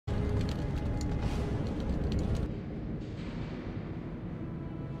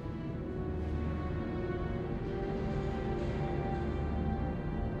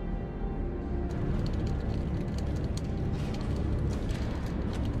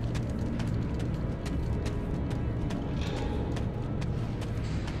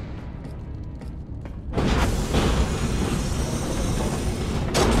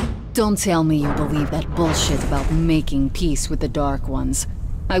Don't tell me you believe that bullshit about making peace with the Dark Ones.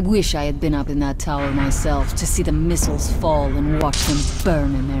 I wish I had been up in that tower myself to see the missiles fall and watch them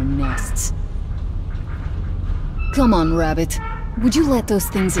burn in their nests. Come on, Rabbit. Would you let those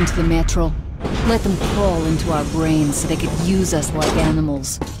things into the metro? Let them crawl into our brains so they could use us like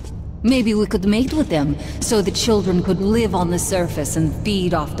animals. Maybe we could mate with them, so the children could live on the surface and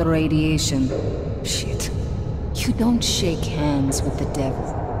feed off the radiation. Shit. You don't shake hands with the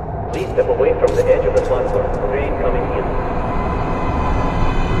devil. Please step away from the edge of the platform. Train coming in.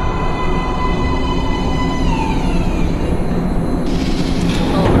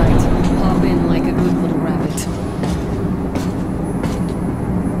 Hop in like a good little rabbit.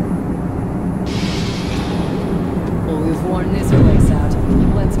 Well, we've worn this place out.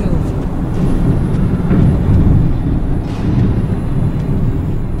 Let's move.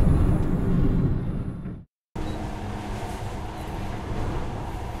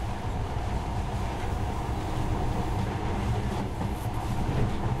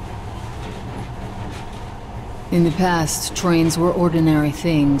 In the past, trains were ordinary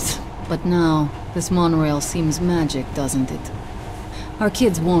things. But now, this monorail seems magic, doesn't it? Our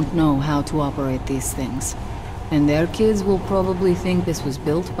kids won't know how to operate these things. And their kids will probably think this was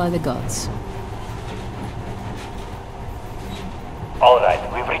built by the gods. Alright,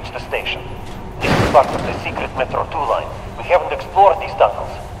 we've reached the station. This is part of the secret Metro 2 line. We haven't explored these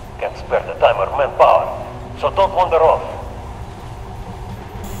tunnels. Can't spare the time or manpower. So don't wander off.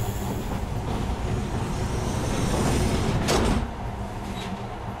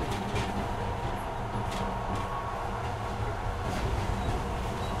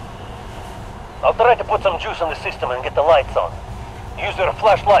 I'll try to put some juice on the system and get the lights on. Use your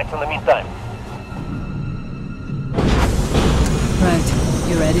flashlights in the meantime. Right.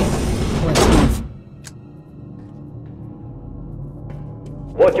 You ready? Let's move.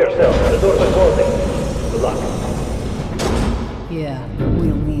 Watch yourself. The doors are closing. Good luck. Yeah,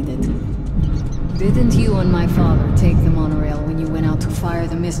 we'll need it. Didn't you and my father take the monorail when you went out to fire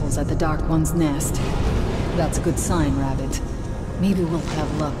the missiles at the Dark One's nest? That's a good sign, Rabbit. Maybe we'll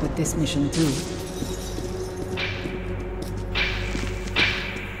have luck with this mission too.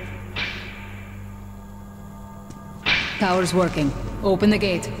 Tower's working. Open the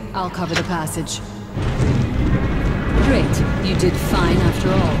gate. I'll cover the passage. Great. You did fine after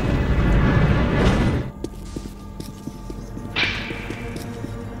all.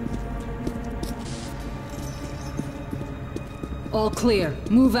 All clear.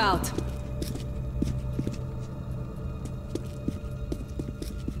 Move out.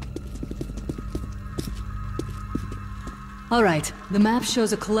 All right. The map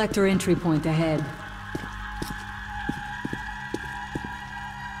shows a collector entry point ahead.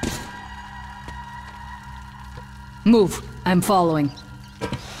 Move. I'm following.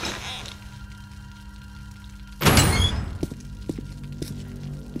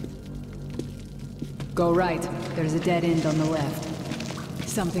 Go right. There's a dead end on the left.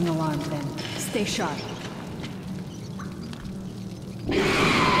 Something alarmed them. Stay sharp.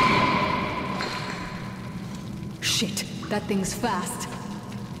 Shit. That thing's fast.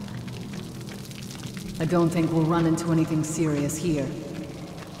 I don't think we'll run into anything serious here.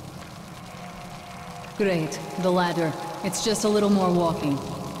 Great. The ladder. It's just a little more walking.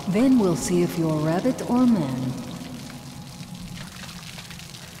 Then we'll see if you're rabbit or man.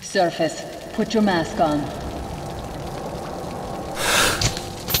 Surface. Put your mask on.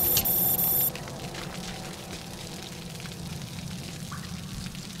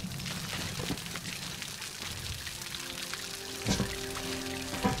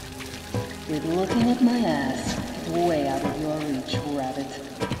 Quit looking at my ass. Way out of your reach, rabbit.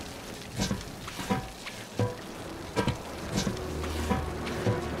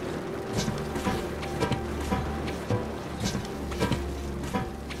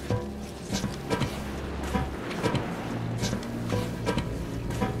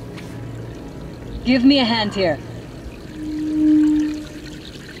 Give me a hand here.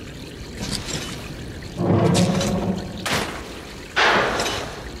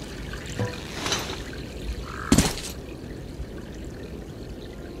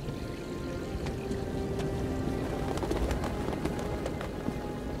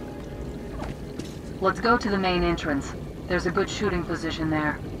 Let's go to the main entrance. There's a good shooting position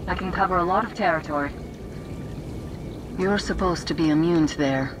there. I can cover a lot of territory. You're supposed to be immune to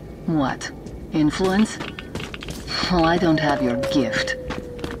their... what? Influence? Well, I don't have your gift.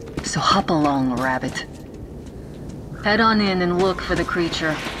 So hop along, rabbit. Head on in and look for the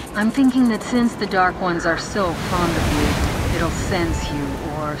creature. I'm thinking that since the Dark Ones are so fond of you, it'll sense you,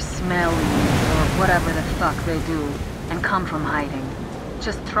 or smell you, or whatever the fuck they do, and come from hiding.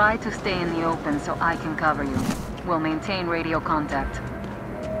 Just try to stay in the open so I can cover you. We'll maintain radio contact.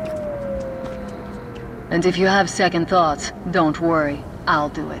 And if you have second thoughts, don't worry. I'll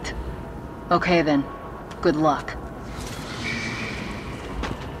do it. Okay then. Good luck.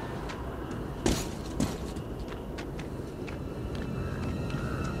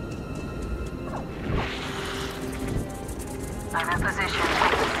 I'm in position. I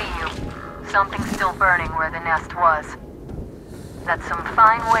can see you. Something's still burning where the nest was. That's some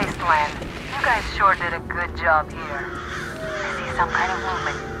fine wasteland. You guys sure did a good job here. I see some kind of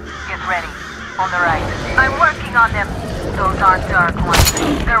movement. Get ready. On the right. I'm working on them. Those aren't dark ones.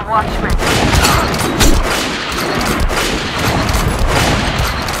 They're watchmen.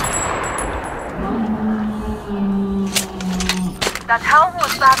 That hell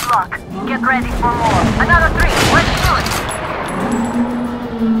was bad luck. Get ready for more. Another 3. Let's do it.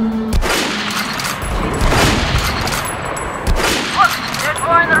 Look, there's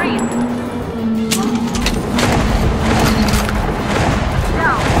more in the reeds.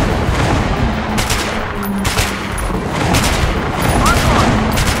 Down. One more.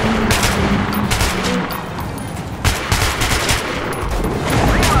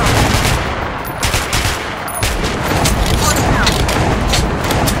 Reload. One down.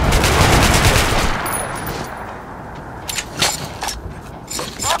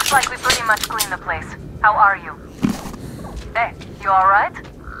 Looks like we pretty much cleaned the place. How are you? Hey, you alright?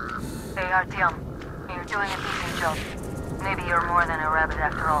 Hey, Artyom, you're doing a decent job. Maybe you're more than a rabbit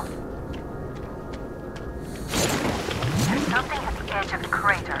after all. There's something at the edge of the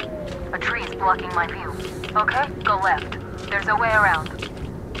crater. A tree is blocking my view. Okay, go left. There's a way around.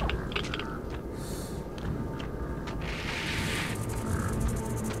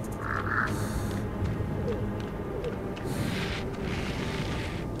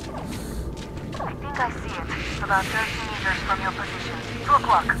 I think I see it. About 30 meters from your position. 2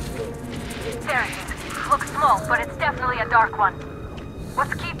 o'clock. There it is. Looks small, but it's definitely a dark one.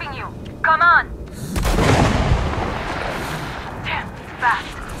 What's keeping you? Come on! Damn, it's fast.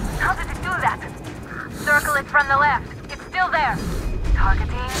 How did it do that? Circle it from the left. It's still there.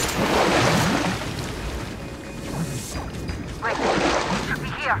 Targeting. Wait, it should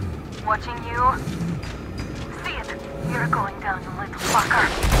be here. Watching you. See it. You're going down, you little fucker.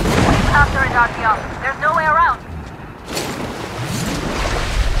 Keep after it, Artyom. There's no way around.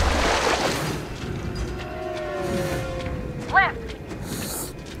 Left.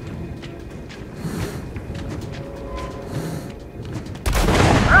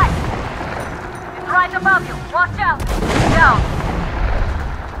 Right. It's right above you. Watch out. Down.